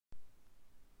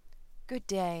Good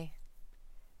day.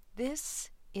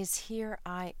 This is Here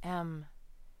I Am,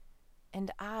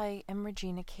 and I am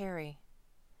Regina Carey.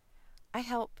 I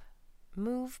help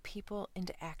move people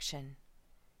into action,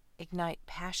 ignite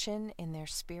passion in their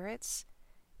spirits,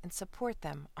 and support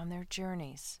them on their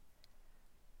journeys.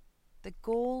 The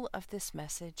goal of this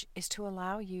message is to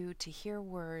allow you to hear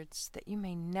words that you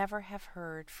may never have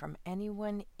heard from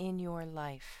anyone in your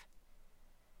life.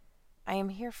 I am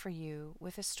here for you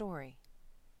with a story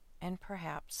and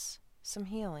perhaps some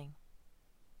healing.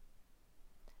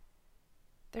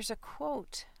 There's a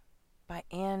quote by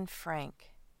Anne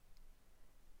Frank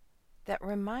that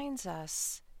reminds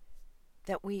us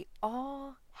that we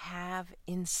all have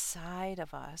inside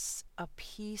of us a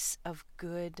piece of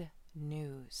good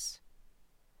news.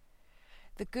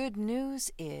 The good news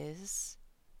is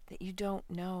that you don't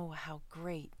know how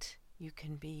great you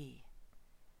can be,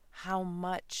 how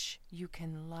much you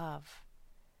can love,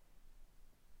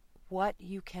 what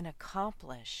you can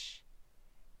accomplish,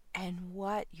 and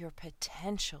what your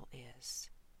potential is.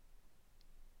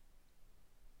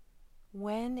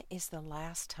 When is the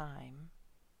last time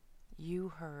you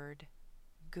heard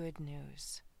good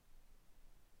news?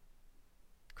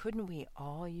 Couldn't we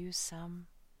all use some?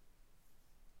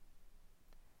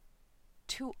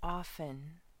 Too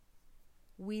often,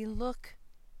 we look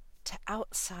to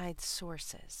outside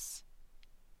sources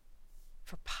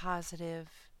for positive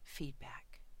feedback.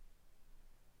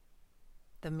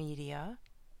 The media,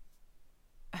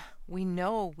 we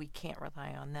know we can't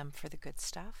rely on them for the good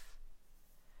stuff.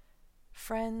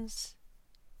 Friends,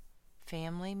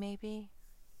 family maybe,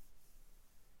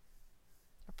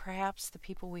 or perhaps the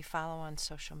people we follow on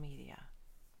social media.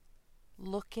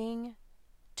 Looking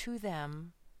to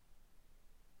them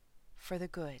for the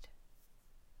good.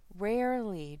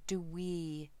 Rarely do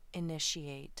we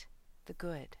initiate the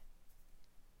good.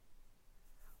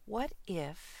 What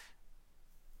if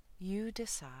you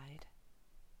decide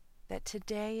that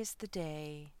today is the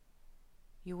day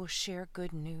you will share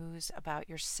good news about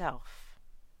yourself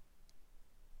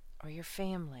or your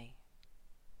family,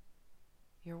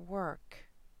 your work,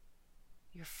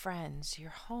 your friends, your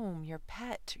home, your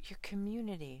pet, your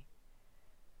community?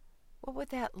 What would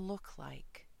that look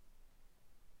like?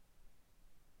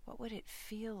 What would it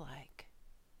feel like?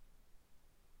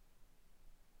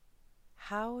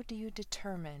 How do you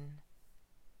determine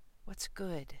what's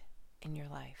good in your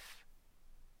life?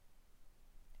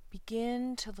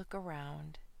 Begin to look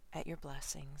around at your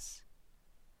blessings.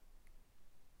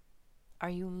 Are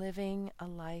you living a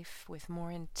life with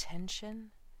more intention?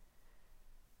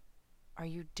 Are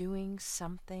you doing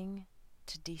something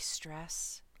to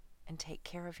de-stress and take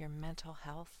care of your mental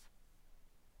health?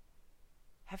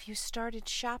 Have you started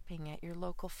shopping at your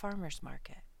local farmer's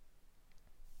market?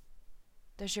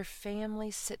 Does your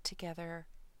family sit together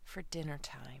for dinner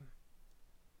time?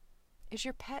 Is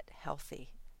your pet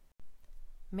healthy?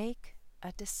 Make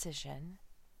a decision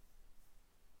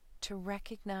to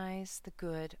recognize the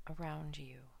good around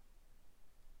you.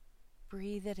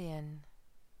 Breathe it in,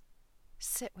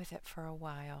 sit with it for a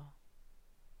while,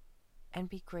 and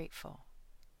be grateful.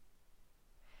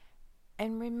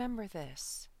 And remember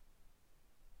this: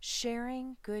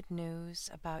 sharing good news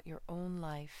about your own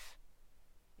life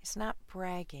is not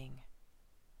bragging.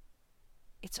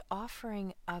 It's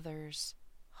offering others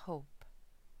hope.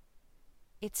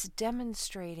 It's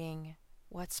demonstrating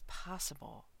what's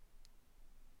possible.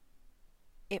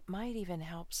 It might even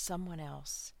help someone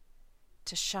else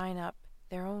to shine up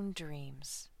their own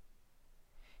dreams.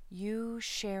 You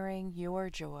sharing your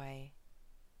joy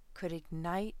could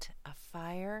ignite a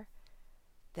fire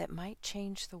that might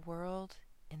change the world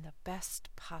in the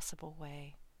best possible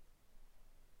way.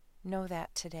 Know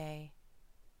that today.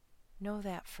 Know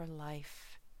that for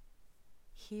life.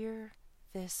 Hear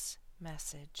this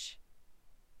message.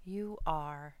 You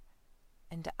are,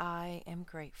 and I am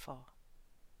grateful.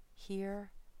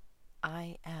 Here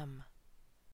I am.